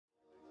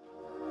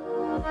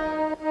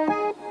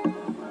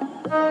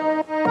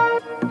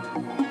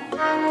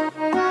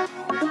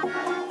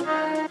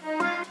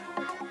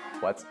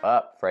What's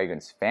up,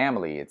 fragrance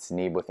family? It's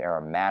Neeb with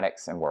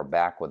Aromatics, and we're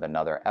back with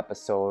another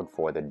episode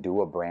for the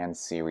Do a Brand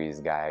series,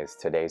 guys.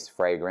 Today's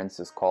fragrance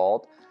is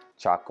called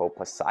Choco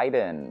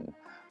Poseidon.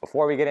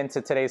 Before we get into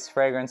today's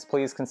fragrance,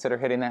 please consider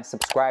hitting that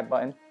subscribe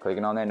button,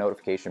 clicking on that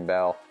notification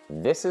bell.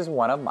 This is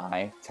one of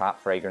my top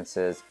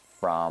fragrances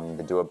from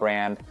the Do a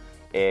Brand.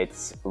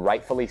 It's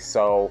rightfully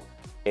so.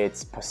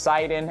 It's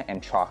Poseidon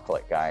and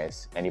chocolate,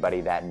 guys.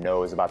 Anybody that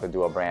knows about the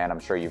Do a Brand,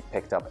 I'm sure you've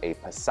picked up a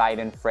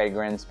Poseidon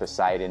fragrance.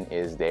 Poseidon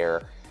is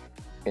their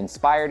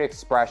inspired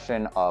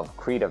expression of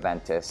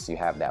Aventus. You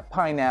have that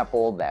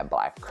pineapple, that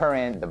black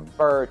currant, the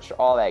birch,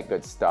 all that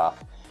good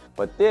stuff.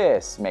 But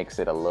this makes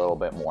it a little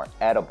bit more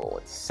edible.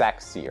 It's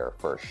sexier,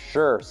 for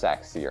sure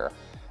sexier.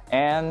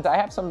 And I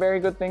have some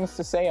very good things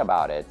to say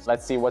about it.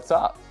 Let's see what's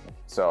up.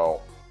 So,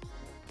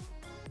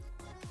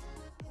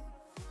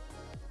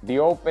 the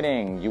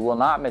opening, you will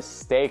not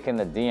mistake in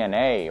the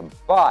DNA,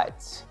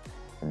 but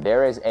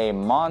there is a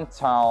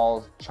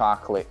Montal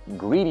chocolate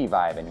greedy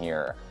vibe in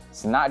here.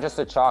 It's not just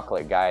a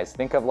chocolate, guys.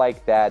 Think of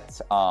like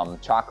that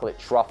chocolate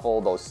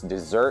truffle, those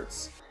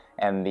desserts,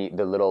 and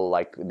the little,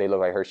 like, they look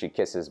like Hershey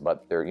Kisses,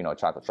 but they're, you know,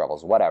 chocolate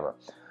truffles, whatever.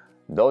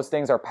 Those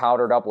things are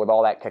powdered up with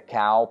all that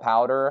cacao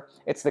powder.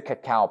 It's the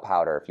cacao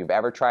powder. If you've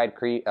ever tried,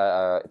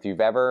 if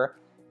you've ever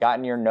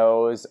gotten your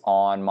nose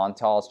on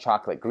Montal's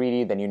Chocolate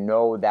Greedy, then you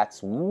know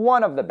that's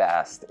one of the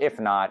best, if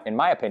not, in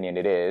my opinion,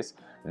 it is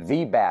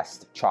the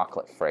best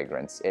chocolate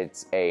fragrance.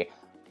 It's a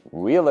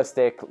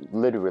realistic,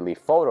 literally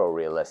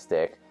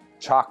photorealistic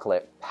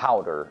chocolate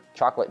powder,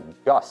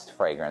 chocolate dust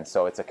fragrance.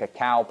 So it's a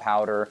cacao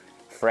powder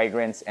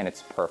fragrance and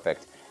it's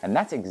perfect. And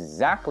that's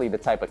exactly the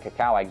type of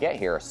cacao I get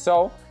here.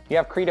 So you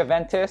have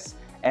Aventus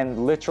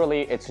and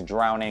literally it's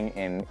drowning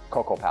in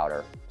cocoa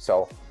powder.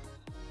 So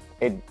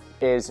it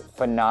is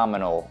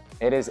phenomenal.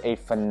 It is a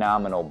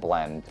phenomenal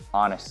blend,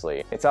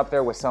 honestly. It's up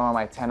there with some of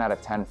my 10 out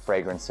of 10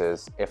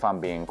 fragrances, if I'm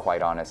being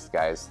quite honest,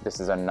 guys. This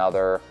is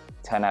another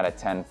 10 out of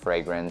 10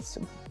 fragrance,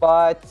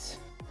 but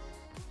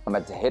I'm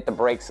about to hit the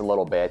brakes a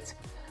little bit.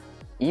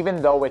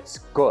 Even though it's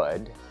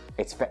good,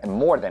 it's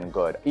more than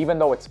good, even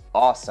though it's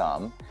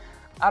awesome,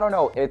 I don't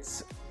know,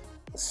 it's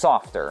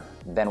softer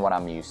than what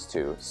I'm used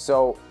to.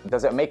 So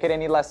does it make it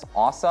any less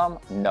awesome?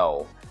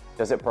 No.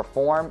 Does it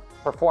perform?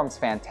 Performs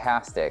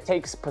fantastic.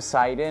 Takes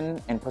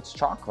Poseidon and puts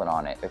chocolate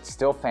on it. It's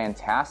still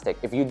fantastic.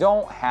 If you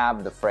don't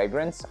have the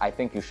fragrance, I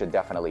think you should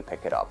definitely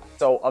pick it up.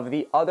 So of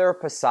the other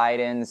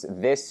Poseidons,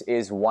 this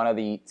is one of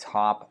the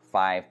top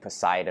 5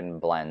 Poseidon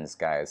blends,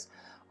 guys.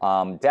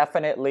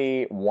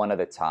 Definitely one of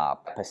the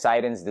top.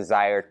 Poseidon's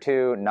Desire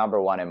 2,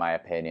 #1 in my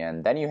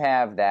opinion. Then you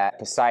have that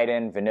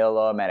Poseidon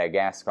Vanilla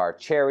Madagascar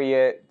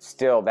Chariot.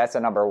 Still, that's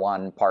a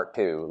 #1 part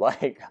 2.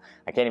 Like,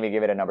 I can't even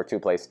give it a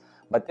 #2 place.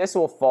 But this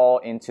will fall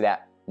into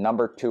that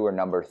 #2 or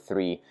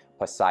 #3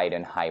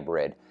 Poseidon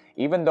hybrid.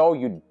 Even though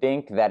you'd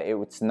think that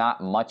it's not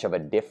much of a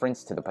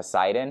difference to the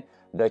Poseidon,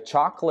 the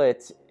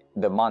chocolate,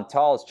 the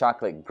Montal's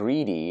Chocolate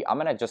Greedy, I'm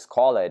gonna just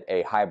call it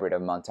a hybrid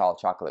of Montal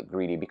Chocolate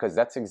Greedy because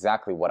that's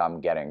exactly what I'm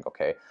getting,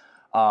 okay?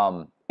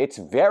 It's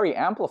very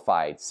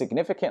amplified,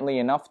 significantly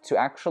enough to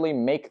actually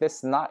make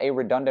this not a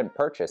redundant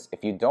purchase.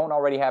 If you don't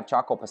already have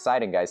Choco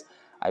Poseidon, guys,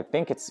 I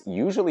think it's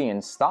usually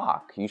in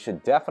stock. You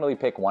should definitely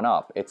pick one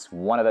up. It's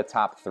one of the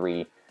top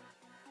 3,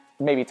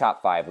 maybe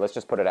top 5. Let's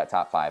just put it at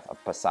top 5 of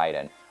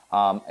Poseidon.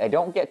 I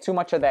don't get too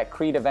much of that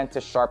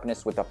Aventus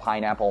sharpness with the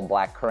pineapple and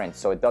black currant,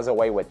 so it does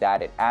away with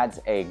that. It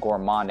adds a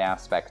gourmand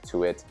aspect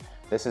to it.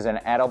 This is an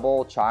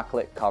edible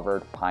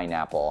chocolate-covered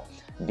pineapple.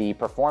 The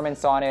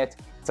performance on it,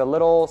 it's a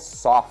little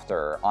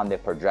softer on the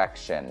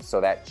projection. So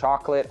that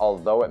chocolate,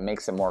 although it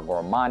makes it more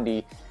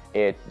gourmandy,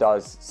 it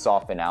does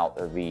soften out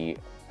the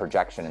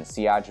projection and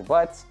sillage,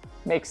 but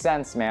makes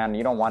sense, man.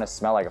 You don't want to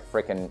smell like a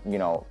freaking, you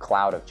know,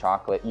 cloud of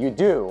chocolate. You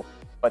do,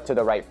 but to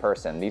the right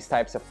person. These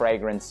types of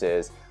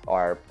fragrances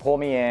are pull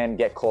me in,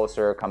 get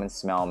closer, come and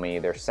smell me.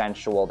 They're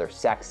sensual, they're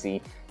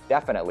sexy.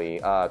 Definitely,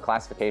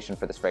 classification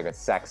for this fragrance,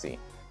 sexy.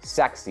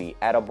 Sexy,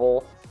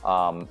 edible,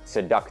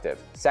 seductive.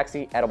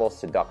 Sexy, edible,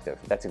 seductive.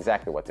 That's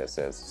exactly what this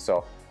is.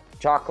 So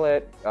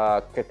chocolate,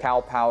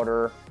 cacao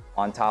powder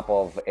on top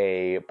of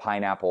a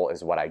pineapple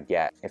is what I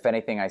get. If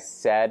anything I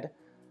said,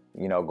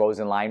 you know, goes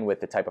in line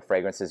with the type of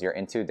fragrances you're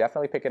into,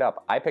 definitely pick it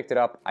up. I picked it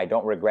up. I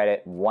don't regret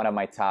it. One of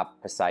my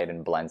top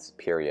Poseidon blends,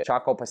 period.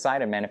 Choco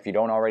Poseidon, man, if you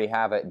don't already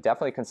have it,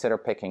 definitely consider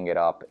picking it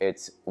up.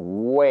 It's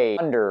way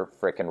under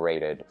freaking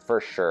rated,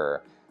 for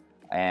sure.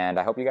 And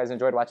I hope you guys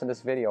enjoyed watching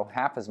this video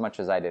half as much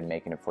as I did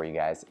making it for you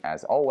guys.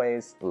 As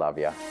always, love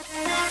ya.